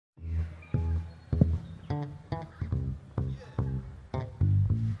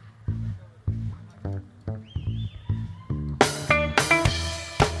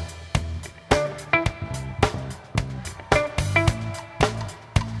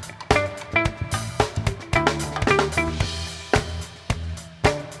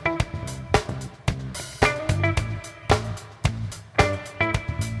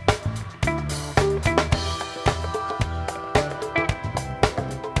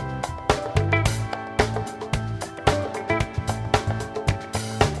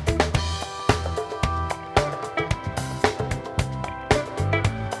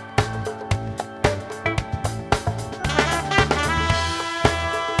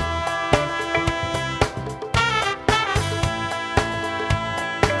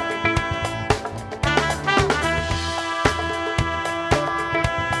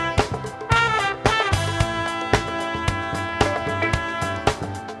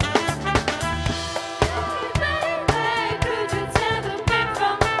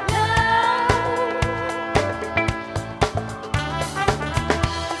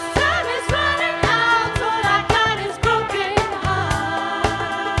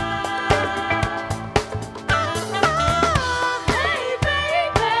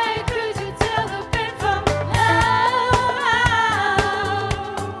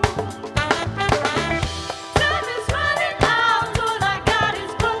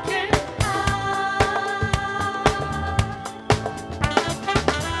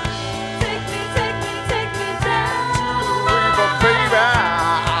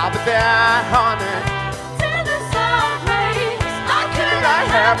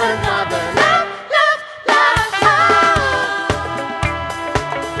have another love, love, love,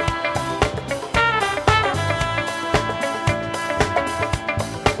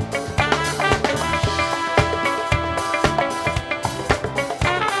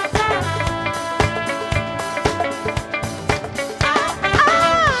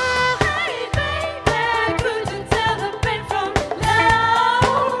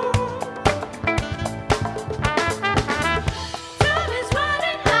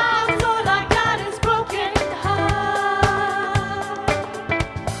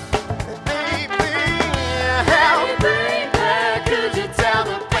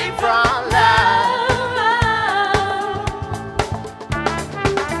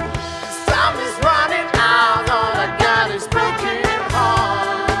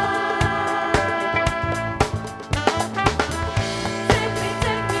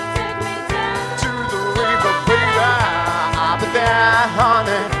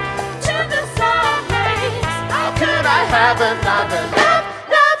 honey, to the sun rays. How could I have another love,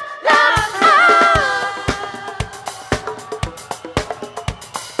 love, love,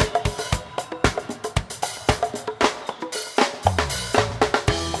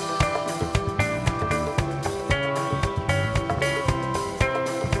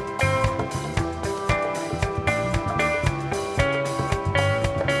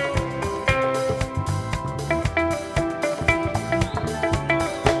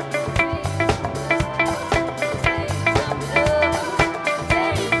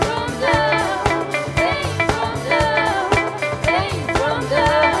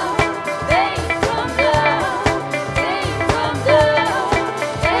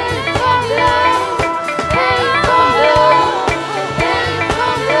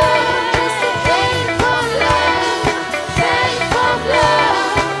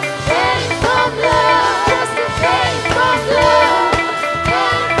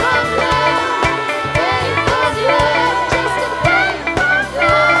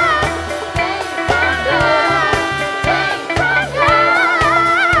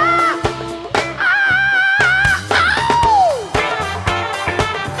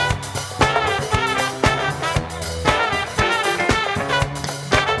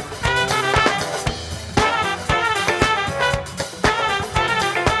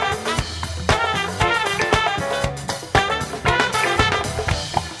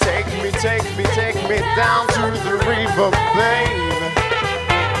 take me down to the river, babe.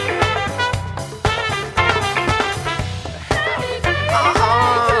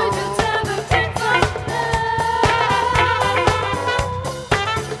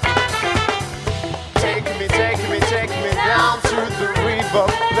 Take me down to the river,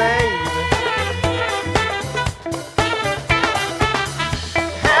 babe.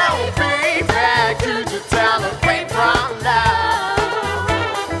 Hey, baby, could you tell the way from love?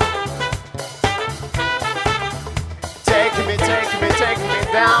 Take me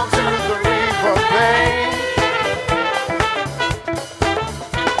down to the river, babe.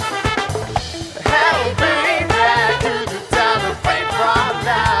 Hey, baby, could you tell the way from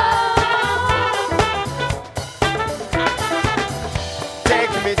love?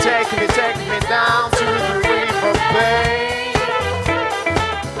 Take me down to the river, babe.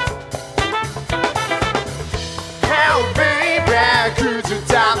 Hey, baby, could you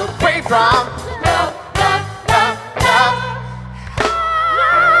tell the way from